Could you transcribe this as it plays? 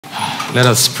Let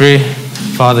us pray.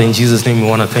 Father, in Jesus' name, we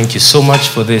want to thank you so much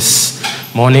for this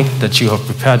morning that you have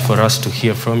prepared for us to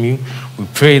hear from you. We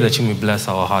pray that you may bless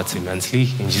our hearts immensely.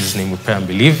 In Jesus' name we pray and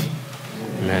believe.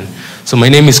 Amen. So my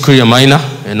name is Kuria Maina,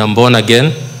 and I'm born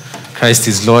again. Christ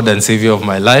is Lord and Savior of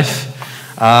my life.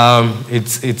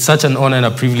 It's such an honor and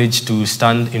a privilege to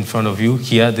stand in front of you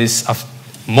here this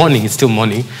morning, it's still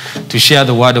morning, to share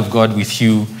the word of God with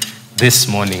you this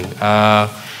morning.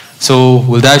 So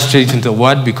we'll dive straight into the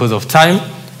word because of time.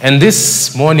 And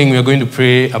this morning we are going to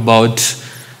pray about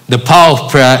the power of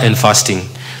prayer and fasting,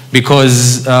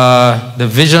 because the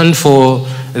vision for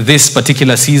this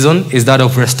particular season is that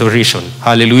of restoration.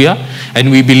 Hallelujah. And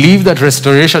we believe that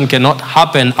restoration cannot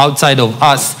happen outside of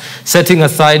us setting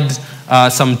aside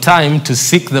some time to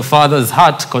seek the Father's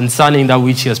heart concerning that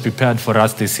which He has prepared for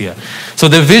us this year. So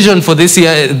the vision for this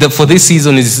year, for this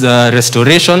season, is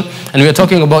restoration, and we are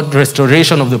talking about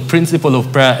restoration of the principle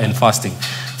of prayer and fasting.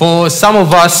 For some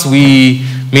of us, we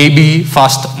maybe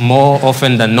fast more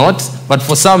often than not, but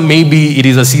for some, maybe it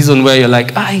is a season where you're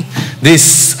like,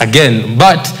 this again.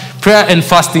 But prayer and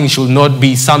fasting should not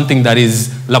be something that is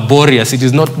laborious.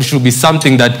 It should be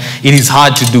something that it is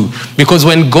hard to do, because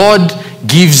when God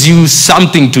gives you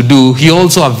something to do, He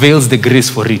also avails the grace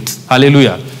for it.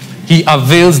 Hallelujah. He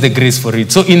avails the grace for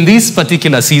it. So in this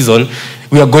particular season,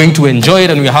 we are going to enjoy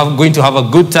it, and we are going to have a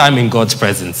good time in God's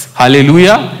presence.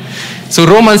 Hallelujah. So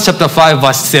Romans chapter 5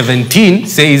 verse 17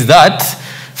 says that,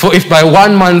 "For if by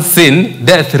one man's sin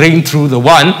death reigned through the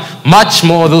one, much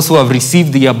more those who have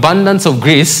received the abundance of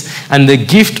grace and the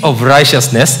gift of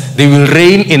righteousness, they will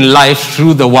reign in life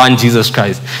through the one Jesus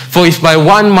Christ. For if by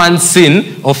one man's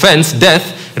sin, offense, death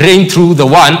reigned through the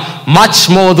one, much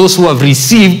more those who have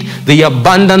received the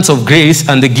abundance of grace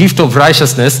and the gift of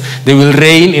righteousness, they will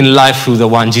reign in life through the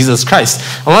one Jesus Christ."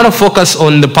 I want to focus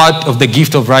on the part of the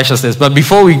gift of righteousness. But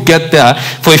before we get there,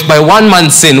 for if by one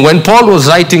man's sin, when Paul was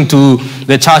writing to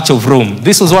the church of Rome,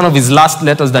 this was one of his last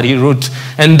letters that he wrote.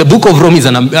 And the book of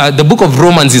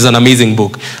Romans is an amazing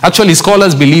book. Actually,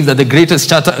 scholars believe that the greatest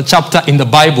chapter in the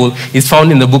Bible is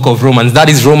found in the book of Romans. That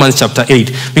is Romans chapter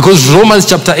 8. Because Romans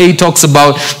chapter 8 talks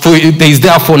about, "For there is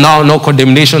therefore now no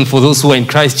condemnation for those who are in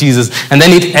Christ Jesus." And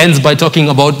then it ends by talking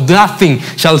about, "Nothing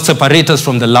shall separate us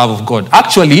from the love of God."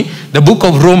 Actually, the book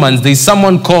of Romans, there is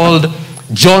someone called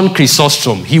John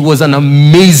Chrysostom. He was an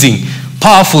amazing,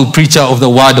 powerful preacher of the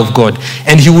word of God.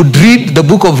 And he would read the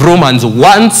book of Romans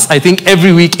once, I think,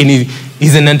 every week in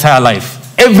his entire life.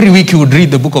 Every week he would read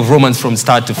the book of Romans from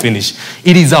start to finish.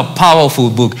 It is a powerful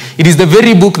book. It is the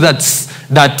very book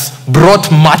that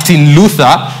brought Martin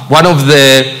Luther, one of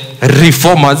the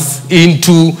reformers,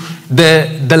 into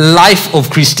the life of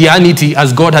Christianity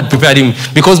as God had prepared him.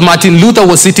 Because Martin Luther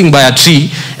was sitting by a tree,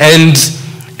 and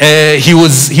he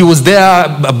was there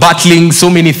battling so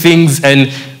many things, and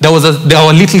there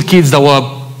were little kids that were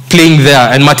playing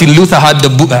there, and Martin Luther had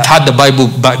the Bible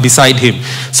beside him.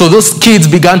 So those kids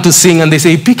began to sing, and they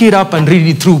say, "Pick it up and read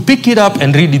it through. Pick it up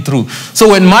and read it through." So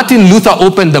when Martin Luther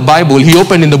opened the Bible, he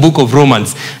opened in the book of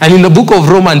Romans. And in the book of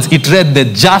Romans, it read, "The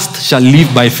just shall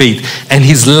live by faith." And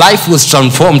his life was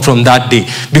transformed from that day.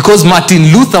 Because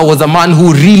Martin Luther was a man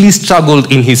who really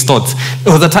struggled in his thoughts.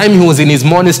 There was a time he was in his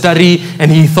monastery,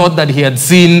 and he thought that he had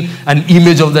seen an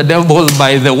image of the devil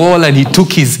by the wall, and he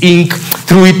took his ink,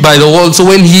 threw it by the wall. So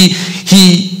when he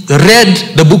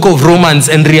read the book of Romans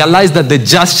and realized that the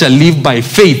just shall live by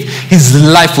faith, his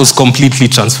life was completely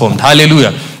transformed.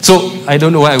 Hallelujah. So I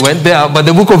don't know why I went there, but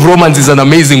the book of Romans is an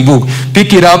amazing book.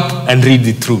 Pick it up and read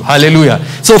it through. Hallelujah.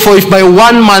 So for if by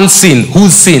one man's sin,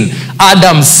 whose sin?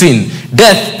 Adam's sin,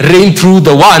 death reigned through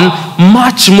the one,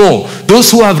 much more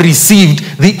those who have received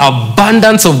the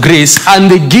abundance of grace and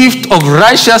the gift of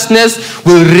righteousness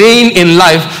will reign in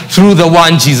life through the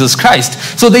one Jesus Christ.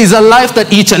 So there is a life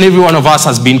that each and every one of us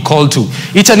has been called to.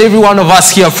 Each and every one of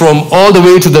us here, from all the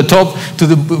way to the top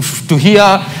to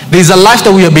here, there is a life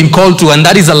that we have been called to, and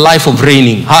that is a life of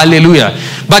reigning. Hallelujah.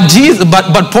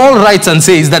 But Paul writes and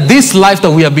says that this life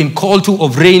that we have been called to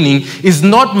of reigning is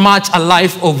not much a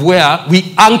life of where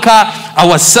we anchor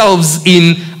ourselves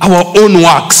in our own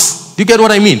works. Do you get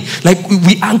what I mean? Like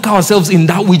we anchor ourselves in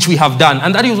that which we have done.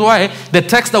 And that is why the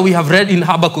text that we have read in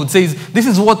Habakkuk says, this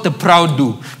is what the proud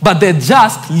do, but the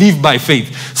just live by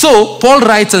faith. So Paul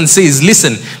writes and says,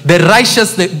 listen, the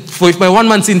righteous, for if by one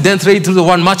man's sin death reigned through the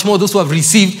one, much more those who have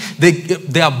received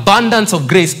the abundance of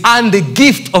grace and the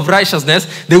gift of righteousness,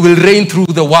 they will reign through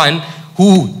the one,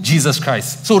 who? Jesus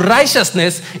Christ. So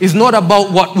righteousness is not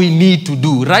about what we need to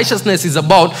do. Righteousness is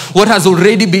about what has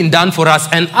already been done for us,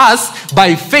 and us,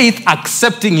 by faith,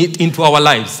 accepting it into our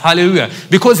lives. Hallelujah.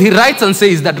 Because he writes and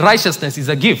says that righteousness is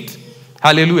a gift.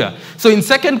 Hallelujah. So in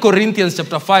 2 Corinthians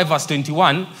chapter 5, verse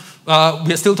 21, we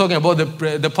are still talking about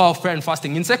the power of prayer and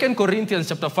fasting. In 2 Corinthians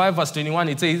chapter 5, verse 21,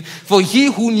 it says, "For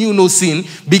he who knew no sin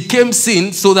became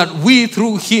sin so that we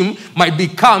through him might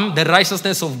become the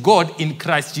righteousness of God in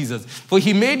Christ Jesus. For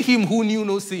he made him who knew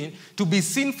no sin to be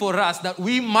sin for us that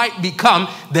we might become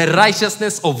the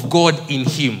righteousness of God in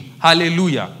him."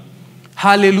 Hallelujah.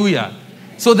 Hallelujah.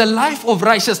 So the life of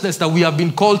righteousness that we have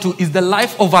been called to is the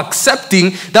life of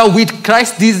accepting that which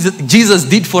Christ Jesus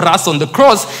did for us on the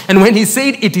cross. And when he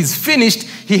said it is finished,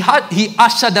 he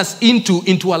ushered us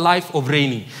into a life of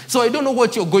reigning. So I don't know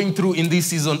what you're going through in this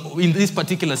season, in this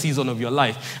particular season of your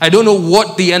life. I don't know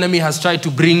what the enemy has tried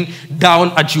to bring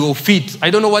down at your feet.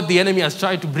 I don't know what the enemy has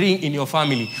tried to bring in your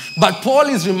family. But Paul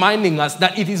is reminding us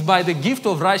that it is by the gift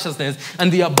of righteousness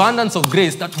and the abundance of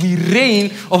grace that we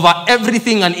reign over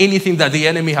everything and anything that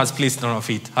the enemy has placed on our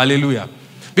feet. Hallelujah.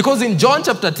 Because in John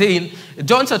chapter 10,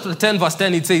 verse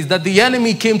 10, it says that the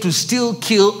enemy came to steal,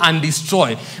 kill, and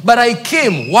destroy. But I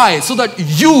came, why? So that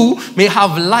you may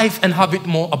have life and have it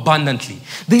more abundantly.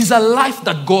 There is a life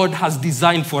that God has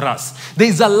designed for us. There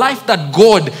is a life that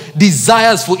God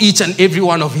desires for each and every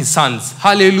one of his sons.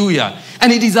 Hallelujah.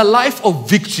 And it is a life of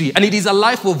victory, and it is a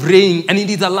life of reign, and it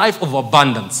is a life of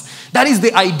abundance. That is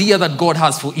the idea that God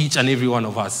has for each and every one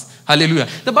of us. Hallelujah.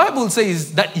 The Bible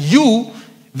says that you,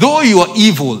 though you are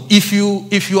evil, if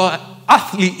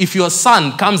your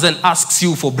son comes and asks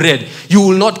you for bread, you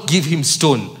will not give him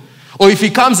stone. Or if he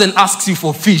comes and asks you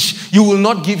for fish, you will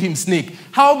not give him snake.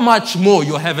 How much more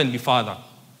your heavenly Father?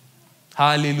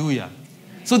 Hallelujah.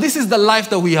 So this is the life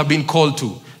that we have been called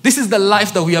to. This is the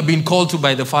life that we have been called to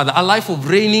by the Father, a life of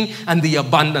reigning and the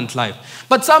abundant life.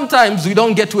 But sometimes we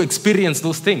don't get to experience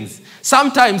those things.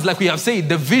 Sometimes, like we have said,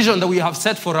 the vision that we have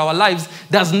set for our lives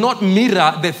does not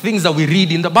mirror the things that we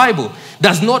read in the Bible,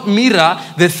 does not mirror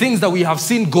the things that we have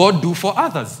seen God do for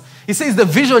others. He says the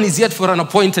vision is yet for an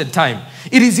appointed time.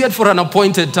 It is yet for an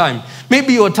appointed time.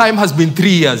 Maybe your time has been 3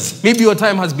 years. Maybe your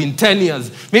time has been 10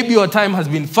 years. Maybe your time has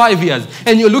been 5 years.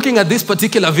 And you're looking at this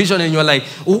particular vision and you're like,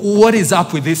 what is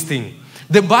up with this thing?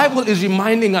 The Bible is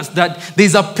reminding us that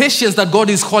there's a patience that God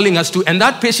is calling us to. And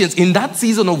that patience, in that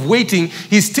season of waiting,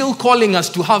 he's still calling us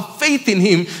to have faith in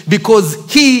him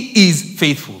because he is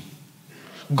faithful.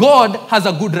 God has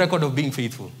a good record of being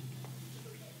faithful.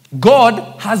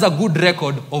 God has a good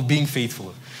record of being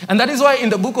faithful. And that is why in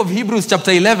the book of Hebrews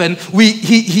chapter 11,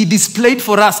 he displayed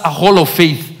for us a hall of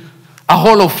faith. A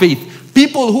hall of faith.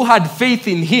 People who had faith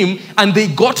in him and they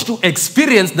got to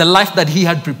experience the life that he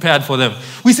had prepared for them.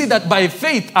 We see that by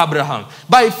faith, Abraham,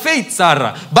 by faith,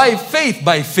 Sarah, by faith.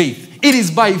 It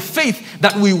is by faith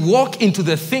that we walk into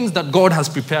the things that God has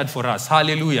prepared for us.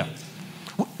 Hallelujah.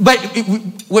 But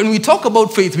when we talk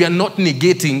about faith, we are not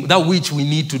negating that which we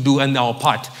need to do and our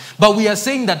part. But we are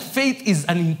saying that faith is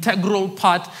an integral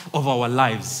part of our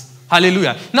lives.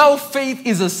 Hallelujah. Now, faith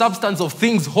is a substance of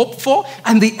things hoped for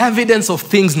and the evidence of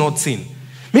things not seen.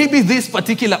 Maybe this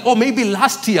particular, or maybe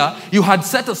last year, you had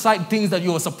set aside things that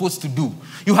you were supposed to do.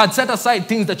 You had set aside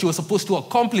things that you were supposed to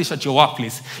accomplish at your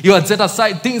workplace. You had set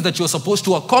aside things that you were supposed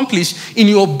to accomplish in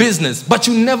your business, but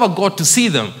you never got to see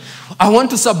them. I want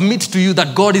to submit to you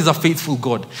that God is a faithful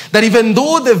God. That even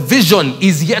though the vision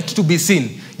is yet to be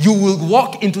seen, you will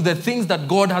walk into the things that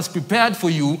God has prepared for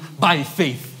you by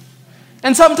faith.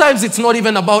 And sometimes it's not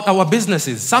even about our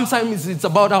businesses. Sometimes it's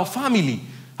about our family.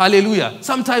 Hallelujah.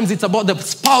 Sometimes it's about the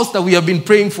spouse that we have been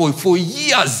praying for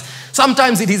years.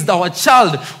 Sometimes it is our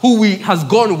child who has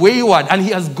gone wayward and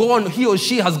he or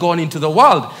she has gone into the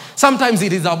world. Sometimes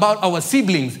it is about our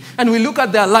siblings. And we look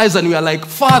at their lives and we are like,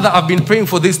 Father, I've been praying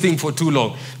for this thing for too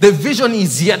long. The vision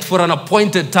is yet for an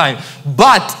appointed time,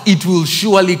 but it will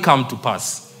surely come to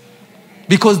pass.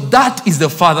 Because that is the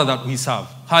Father that we serve.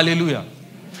 Hallelujah.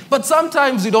 But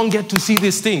sometimes we don't get to see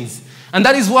these things. And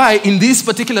that is why in this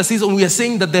particular season, we are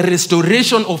saying that the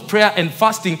restoration of prayer and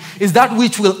fasting is that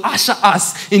which will usher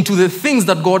us into the things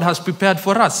that God has prepared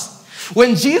for us.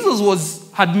 When Jesus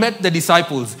had met the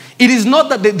disciples, it is not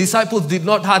that the disciples did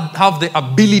not have the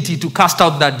ability to cast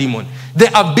out that demon. The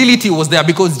ability was there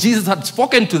because Jesus had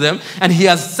spoken to them and he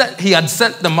had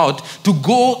sent them out to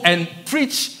go and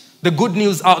preach the good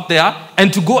news out there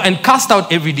and to go and cast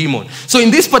out every demon. So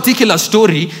in this particular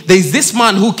story, there is this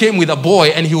man who came with a boy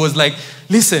and he was like,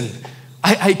 listen,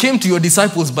 I came to your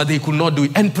disciples, but they could not do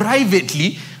it. And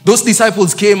privately, those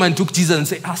disciples came and took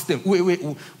Jesus and asked them,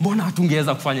 mbona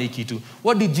hatungeweza kufanya hii kitu?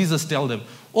 What did Jesus tell them?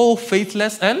 Oh,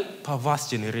 faithless and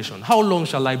perverse generation, how long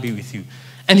shall I be with you?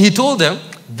 And he told them,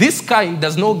 this kind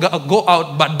does not go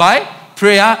out but by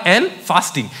prayer and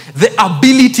fasting. The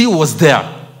ability was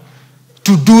there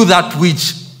to do that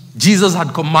which Jesus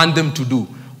had commanded them to do.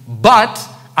 but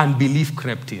unbelief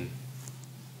crept in.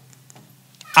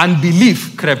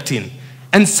 Unbelief crept in.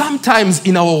 And sometimes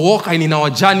in our walk and in our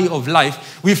journey of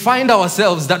life, we find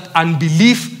ourselves that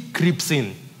unbelief creeps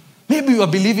in. Maybe you are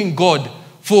believing God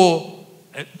for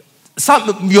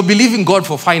you're believing God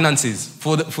for finances,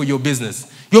 for your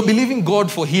business. You're believing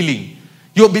God for healing.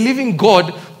 You're believing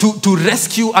God to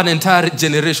rescue an entire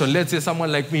generation. Let's say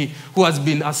someone like me who has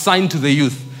been assigned to the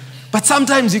youth. But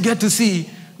sometimes you get to see,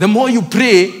 the more you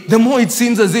pray, the more it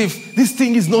seems as if this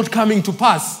thing is not coming to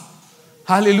pass.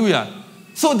 Hallelujah.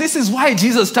 So this is why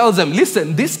Jesus tells them,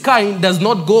 listen, this kind does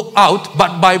not go out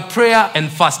but by prayer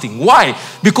and fasting. Why?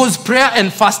 Because prayer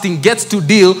and fasting gets to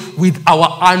deal with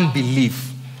our unbelief.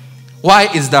 Why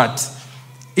is that?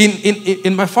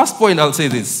 In my first point, I'll say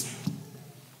this.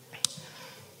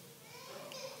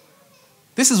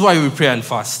 This is why we pray and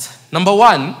fast. Number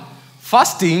one,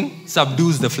 fasting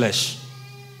subdues the flesh.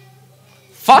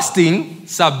 Fasting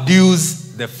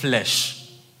subdues the flesh.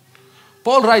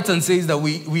 Paul writes and says that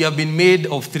we have been made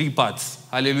of three parts.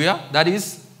 Hallelujah. That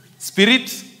is spirit,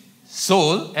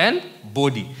 soul, and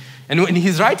body. And when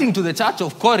he's writing to the church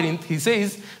of Corinth, he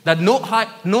says that no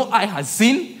eye has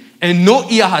seen and no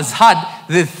ear has heard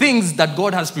the things that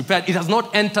God has prepared. It has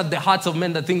not entered the hearts of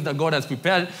men, the things that God has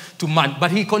prepared to man. But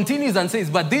he continues and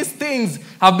says, but these things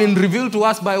have been revealed to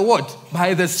us by what?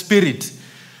 By the Spirit.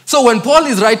 So when Paul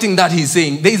is writing that, he's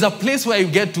saying, there is a place where you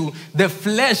get to, the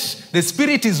flesh, the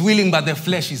spirit is willing, but the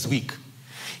flesh is weak.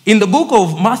 In the book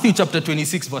of Matthew chapter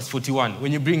 26, verse 41,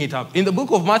 when you bring it up, in the book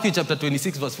of Matthew chapter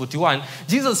 26, verse 41,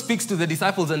 Jesus speaks to the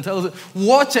disciples and tells them,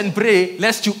 watch and pray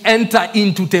lest you enter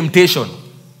into temptation.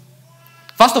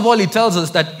 First of all, he tells us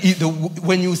that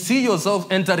when you see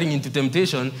yourself entering into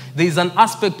temptation, there is an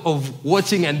aspect of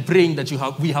watching and praying that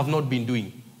we have not been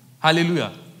doing.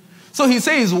 Hallelujah. So he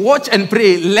says, watch and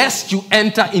pray lest you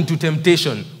enter into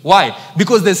temptation. Why?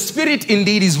 Because the spirit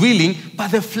indeed is willing,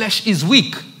 but the flesh is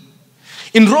weak.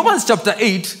 In Romans chapter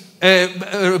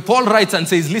 8, Paul writes and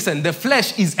says, listen, the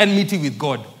flesh is enmity with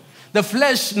God. The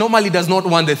flesh normally does not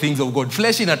want the things of God.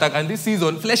 Flesh inataka, and this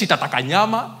season, flesh itataka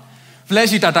nyama,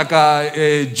 flesh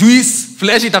itataka juice,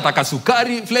 flesh itataka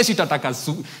sukari, flesh itataka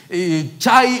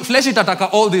chai, flesh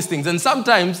itataka all these things. And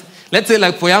sometimes, let's say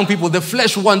like for young people, the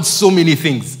flesh wants so many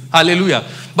things. Hallelujah.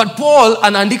 But Paul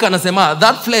anaandika anasema,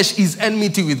 that flesh is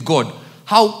enmity with God.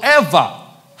 However,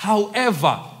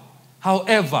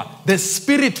 the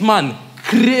spirit man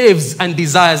craves and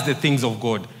desires the things of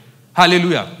God.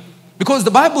 Hallelujah. Because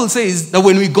the Bible says that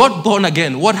when we got born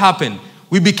again, what happened?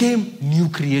 We became new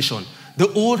creation.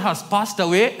 The old has passed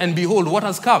away, and behold, what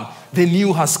has come? The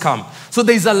new has come. So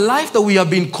there is a life that we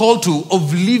have been called to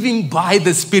of living by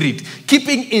the Spirit,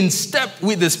 keeping in step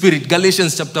with the Spirit.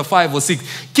 Galatians chapter 5 or 6,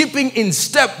 keeping in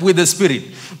step with the Spirit.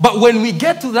 But when we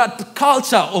get to that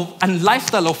culture and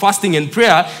lifestyle of fasting and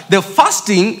prayer, the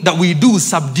fasting that we do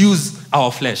subdues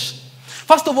our flesh.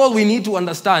 First of all, we need to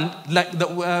understand,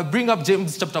 bring up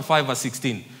James chapter 5 verse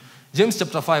 16. James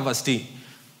chapter 5 verse 10.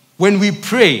 When we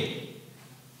pray,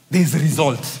 there is a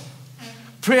result.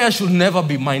 Prayer should never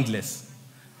be mindless.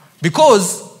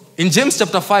 Because in James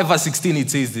chapter 5 verse 16 it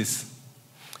says this.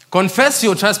 Confess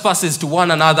your trespasses to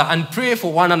one another and pray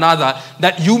for one another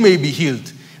that you may be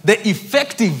healed. The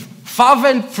effective,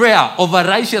 fervent prayer of a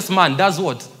righteous man does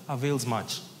what? Avails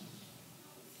much.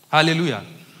 Hallelujah.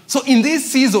 So in this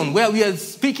season where we are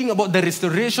speaking about the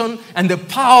restoration and the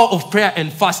power of prayer and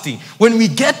fasting, when we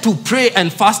get to pray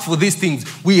and fast for these things,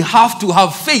 we have to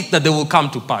have faith that they will come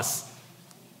to pass.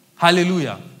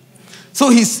 Hallelujah. So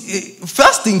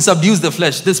fasting subdues the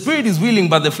flesh. The spirit is willing,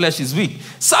 but the flesh is weak.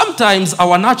 Sometimes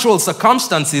our natural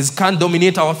circumstances can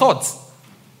dominate our thoughts.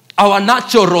 Our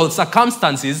natural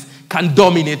circumstances can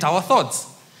dominate our thoughts.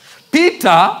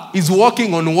 Peter is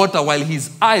walking on water while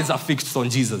his eyes are fixed on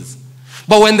Jesus.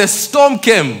 But when the storm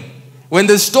came, when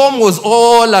the storm was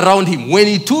all around him, when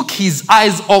he took his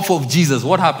eyes off of Jesus,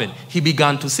 what happened? He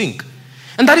began to sink.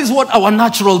 And that is what our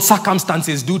natural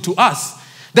circumstances do to us.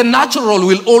 The natural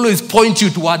will always point you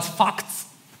towards facts.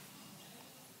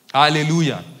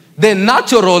 Hallelujah. The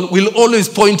natural will always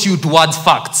point you towards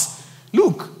facts.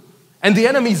 Look, and the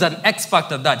enemy is an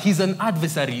expert at that. He's an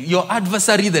adversary. Your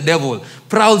adversary, the devil,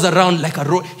 prowls around like a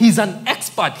road. He's an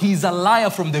expert. He's a liar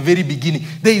from the very beginning.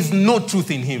 There is no truth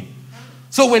in him.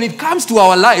 So when it comes to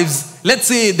our lives, let's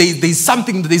say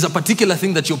there's a particular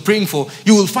thing that you're praying for,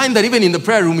 you will find that even in the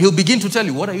prayer room, he'll begin to tell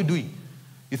you, what are you doing?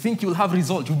 You think you'll have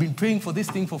results. You've been praying for this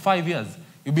thing for 5 years.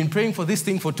 You've been praying for this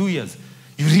thing for 2 years.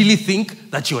 You really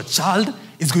think that your child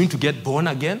is going to get born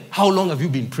again? How long have you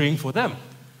been praying for them?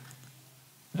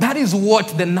 That is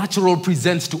what the natural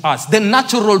presents to us. The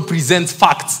natural presents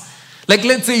facts. Like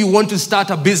let's say you want to start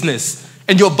a business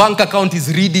and your bank account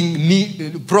is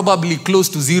reading probably close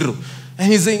to zero.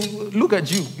 And he's saying, look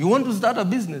at you. You want to start a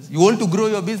business. You want to grow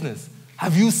your business.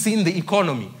 Have you seen the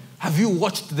economy? Have you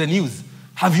watched the news?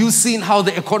 Have you seen how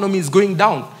the economy is going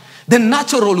down? The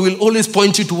natural will always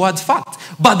point you towards fact.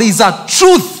 But there is a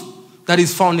truth that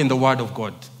is found in the Word of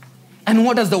God. And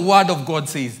what does the Word of God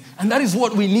say? And that is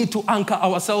what we need to anchor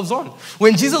ourselves on.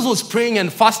 When Jesus was praying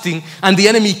and fasting and the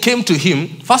enemy came to him,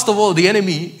 first of all, the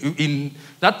enemy, in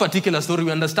that particular story,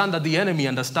 we understand that the enemy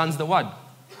understands the Word.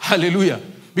 Hallelujah.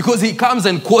 Because he comes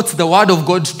and quotes the Word of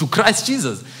God to Christ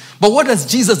Jesus. But what does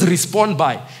Jesus respond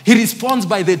by? He responds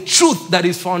by the truth that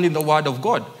is found in the Word of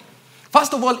God.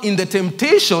 First of all, in the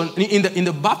temptation, in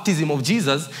the baptism of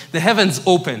Jesus, the heavens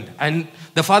opened. And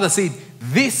the Father said,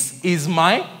 this is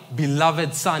my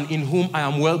beloved Son in whom I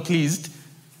am well pleased.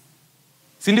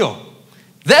 Sindio?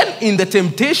 Then in the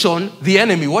temptation, the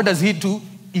enemy, what does he do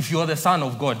if you are the Son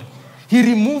of God? He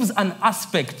removes an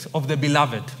aspect of the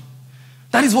beloved.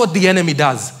 That is what the enemy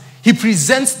does.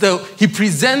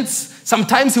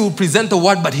 Sometimes he will present the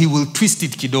word, but he will twist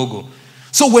it kidogo.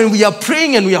 So when we are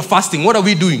praying and we are fasting, what are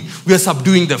we doing? We are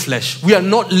subduing the flesh. We are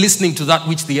not listening to that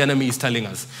which the enemy is telling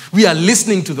us. We are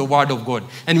listening to the Word of God.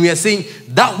 And we are saying,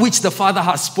 that which the Father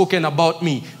has spoken about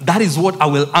me, that is what I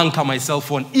will anchor myself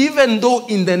on. Even though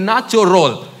in the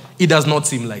natural, it does not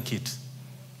seem like it.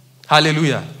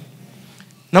 Hallelujah.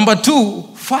 Number 2,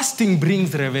 fasting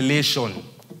brings revelation.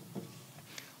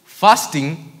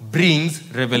 Fasting brings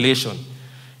revelation.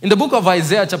 In the book of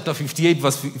Isaiah chapter 58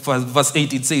 verse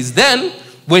 8, it says, then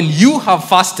when you have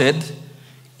fasted,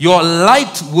 your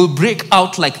light will break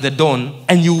out like the dawn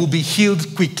and you will be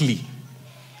healed quickly.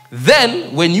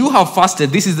 Then when you have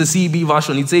fasted, this is the CB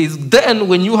version, it says, then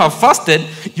when you have fasted,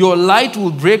 your light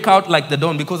will break out like the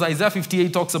dawn, because Isaiah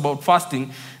 58 talks about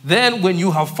fasting. Then when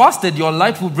you have fasted, your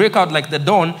light will break out like the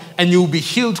dawn and you will be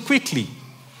healed quickly.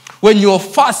 When you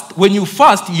fast,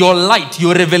 your light,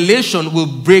 your revelation will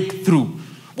break through.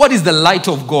 What is the light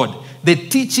of God? The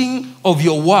teaching of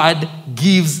your word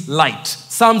gives light.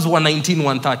 Psalms 119,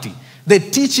 130. The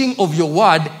teaching of your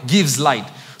word gives light.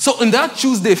 So in that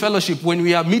Tuesday fellowship, when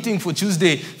we are meeting for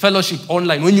Tuesday fellowship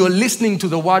online, when you're listening to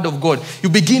the word of God, you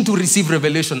begin to receive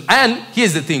revelation. And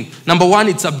here's the thing. Number 1,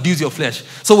 it subdues your flesh.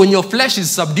 So when your flesh is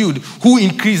subdued, who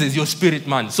increases? Your spirit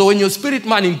man. So when your spirit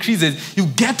man increases, you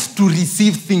get to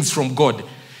receive things from God.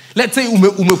 Let's say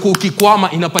umekuwa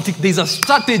ukikwama in a particular, there's a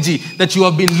strategy that you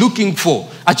have been looking for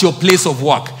at your place of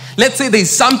work. Let's say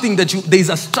there's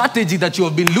a strategy that you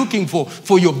have been looking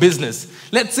for your business.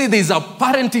 Let's say there's a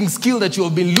parenting skill that you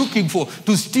have been looking for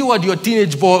to steward your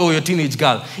teenage boy or your teenage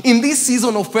girl. In this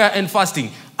season of prayer and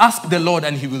fasting, ask the Lord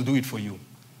and He will do it for you.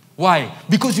 Why?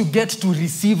 Because you get to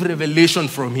receive revelation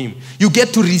from Him. You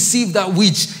get to receive that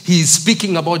which He is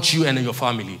speaking about you and your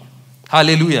family.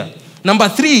 Hallelujah. Number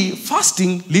 3,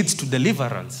 fasting leads to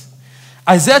deliverance.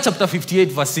 Isaiah chapter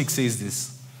 58 verse 6 says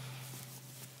this.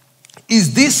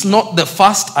 Is this not the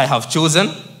fast I have chosen?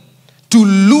 To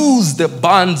loose the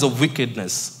bands of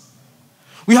wickedness.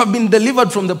 We have been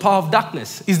delivered from the power of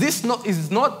darkness. Is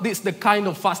not this the kind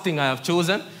of fasting I have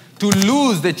chosen? To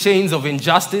loose the chains of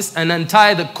injustice and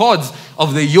untie the cords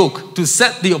of the yoke, to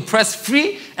set the oppressed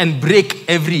free and break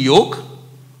every yoke?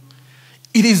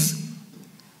 It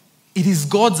is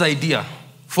God's idea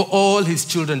for all His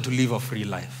children to live a free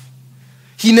life.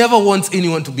 He never wants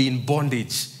anyone to be in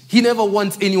bondage. He never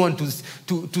wants anyone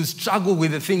to struggle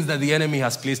with the things that the enemy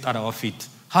has placed at our feet.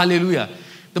 Hallelujah.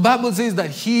 The Bible says that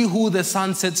he who the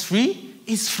Son sets free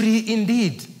is free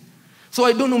indeed. So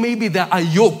I don't know, maybe there are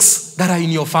yokes that are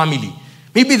in your family.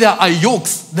 Maybe there are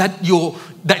yokes that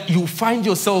you find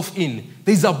yourself in.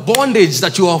 There's a bondage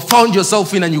that you have found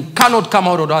yourself in and you cannot come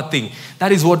out of that thing.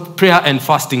 That is what prayer and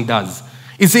fasting does.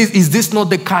 It says, is this not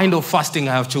the kind of fasting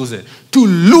I have chosen? To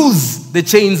loose the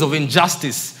chains of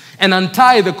injustice and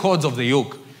untie the cords of the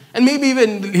yoke. And maybe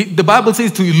even the Bible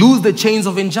says to loose the chains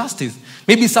of injustice.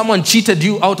 Maybe someone cheated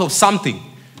you out of something.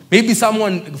 Maybe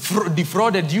someone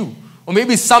defrauded you. Or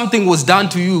maybe something was done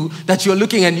to you that you're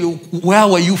looking and where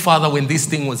were you, Father, when this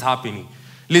thing was happening?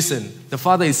 Listen, the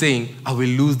Father is saying, I will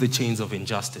loose the chains of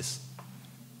injustice.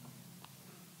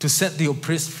 To set the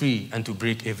oppressed free and to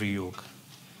break every yoke.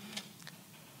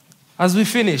 As we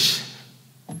finish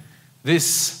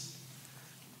this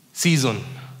season,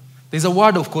 there's a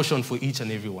word of caution for each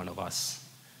and every one of us.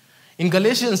 In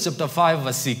Galatians chapter 5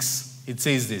 verse 6, it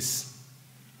says this.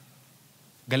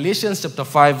 Galatians chapter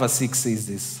 5 verse 6 says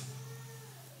this.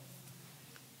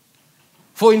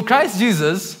 For in Christ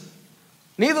Jesus,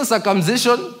 neither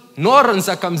circumcision nor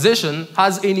uncircumcision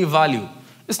has any value.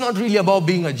 It's not really about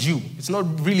being a Jew. It's not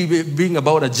really being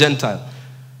about a Gentile.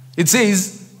 It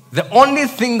says, The only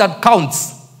thing that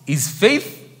counts is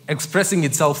faith expressing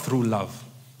itself through love.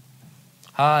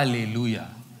 Hallelujah.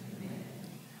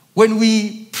 When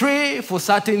we pray for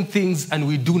certain things and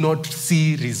we do not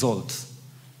see results,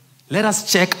 let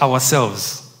us check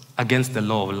ourselves against the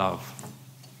law of love.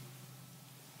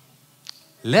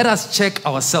 Let us check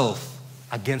ourselves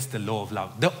against the law of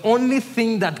love. The only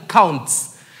thing that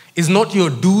counts is not your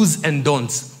do's and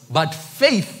don'ts, but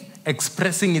faith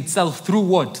expressing itself through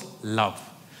what? Love.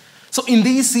 So in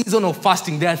this season of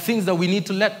fasting, there are things that we need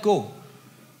to let go.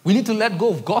 We need to let go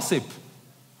of gossip.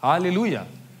 Hallelujah.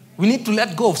 We need to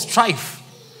let go of strife.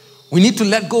 We need to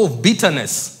let go of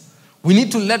bitterness. We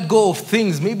need to let go of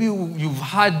things. Maybe you've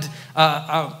had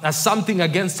something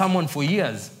against someone for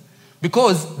years.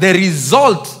 Because the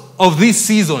result of this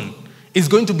season is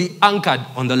going to be anchored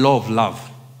on the law of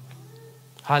love.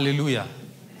 Hallelujah.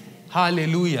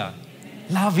 Hallelujah.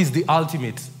 Love is the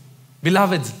ultimate.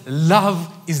 Beloved,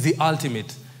 love is the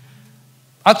ultimate.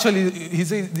 Actually, he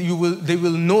says they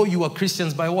will know you are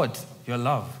Christians by what? Your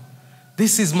love.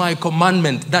 This is my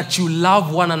commandment, that you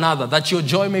love one another, that your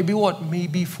joy may be what? May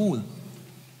be full.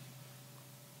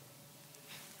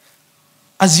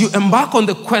 As you embark on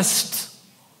the quest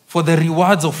for the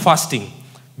rewards of fasting,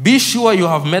 be sure you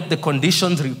have met the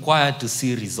conditions required to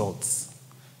see results.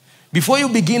 Before you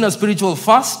begin a spiritual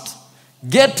fast,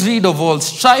 get rid of all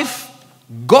strife,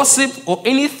 gossip, or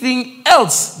anything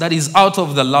else that is out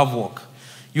of the love walk.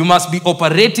 You must be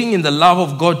operating in the love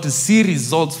of God to see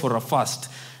results for a fast.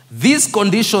 These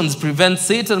conditions prevent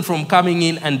Satan from coming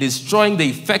in and destroying the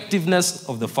effectiveness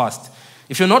of the fast.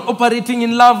 If you're not operating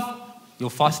in love, your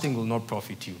fasting will not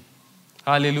profit you.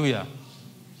 Hallelujah.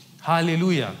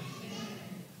 Hallelujah.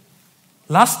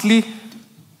 Lastly,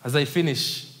 as I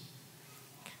finish,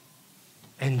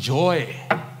 enjoy.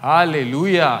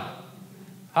 Hallelujah.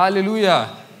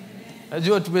 Hallelujah.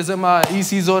 Najua tumesema hii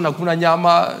season hakuna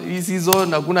nyama, hii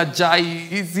season hakuna chai,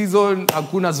 hii season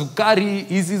hakuna sukari,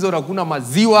 hii season hakuna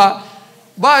maziwa.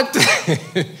 But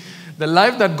the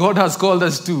life that God has called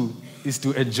us to is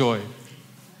to enjoy.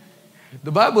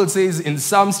 The Bible says in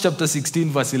Psalms chapter 16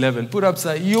 verse 11, put up,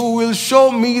 sir, you will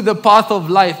show me the path of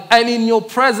life, and in your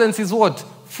presence is what?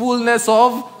 Fullness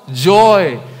of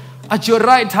joy. At your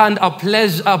right hand are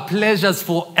pleasures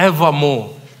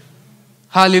forevermore.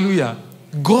 Hallelujah.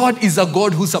 God is a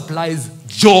God who supplies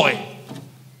joy.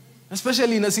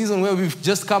 Especially in a season where we've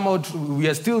just come out, we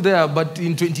are still there, but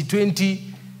in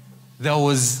 2020, there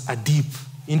was a deep.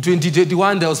 In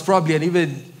 2021, there was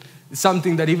probably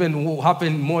something that even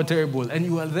happened more terrible. And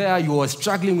you were there, you were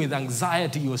struggling with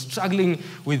anxiety, you were struggling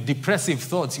with depressive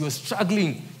thoughts, you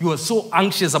were so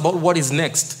anxious about what is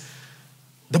next.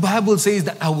 The Bible says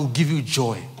that I will give you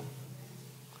joy.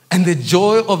 And the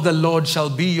joy of the Lord shall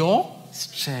be your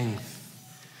strength.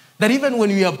 That even when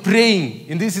we are praying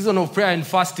in this season of prayer and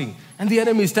fasting, and the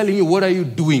enemy is telling you, what are you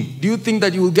doing? Do you think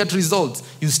that you will get results?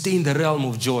 You stay in the realm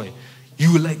of joy.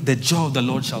 You will like, the joy of the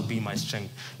Lord shall be my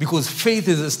strength. Because faith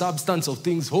is the substance of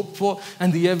things hoped for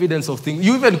and the evidence of things.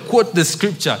 You even quote the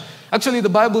scripture. Actually, the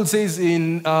Bible says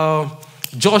in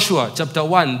Joshua chapter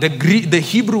 1, the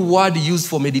Hebrew word used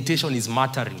for meditation is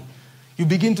mattering. You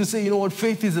begin to say, you know what,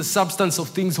 faith is the substance of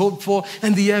things hoped for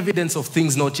and the evidence of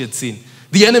things not yet seen.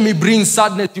 The enemy brings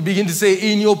sadness. You begin to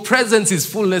say, in your presence is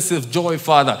fullness of joy,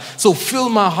 Father. So fill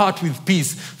my heart with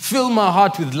peace. Fill my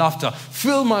heart with laughter.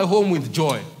 Fill my home with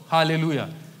joy. Hallelujah.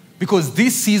 Because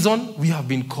this season, we have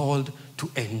been called to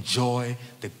enjoy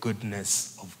the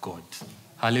goodness of God.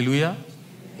 Hallelujah.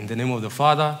 In the name of the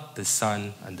Father, the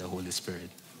Son, and the Holy Spirit.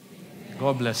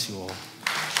 God bless you all.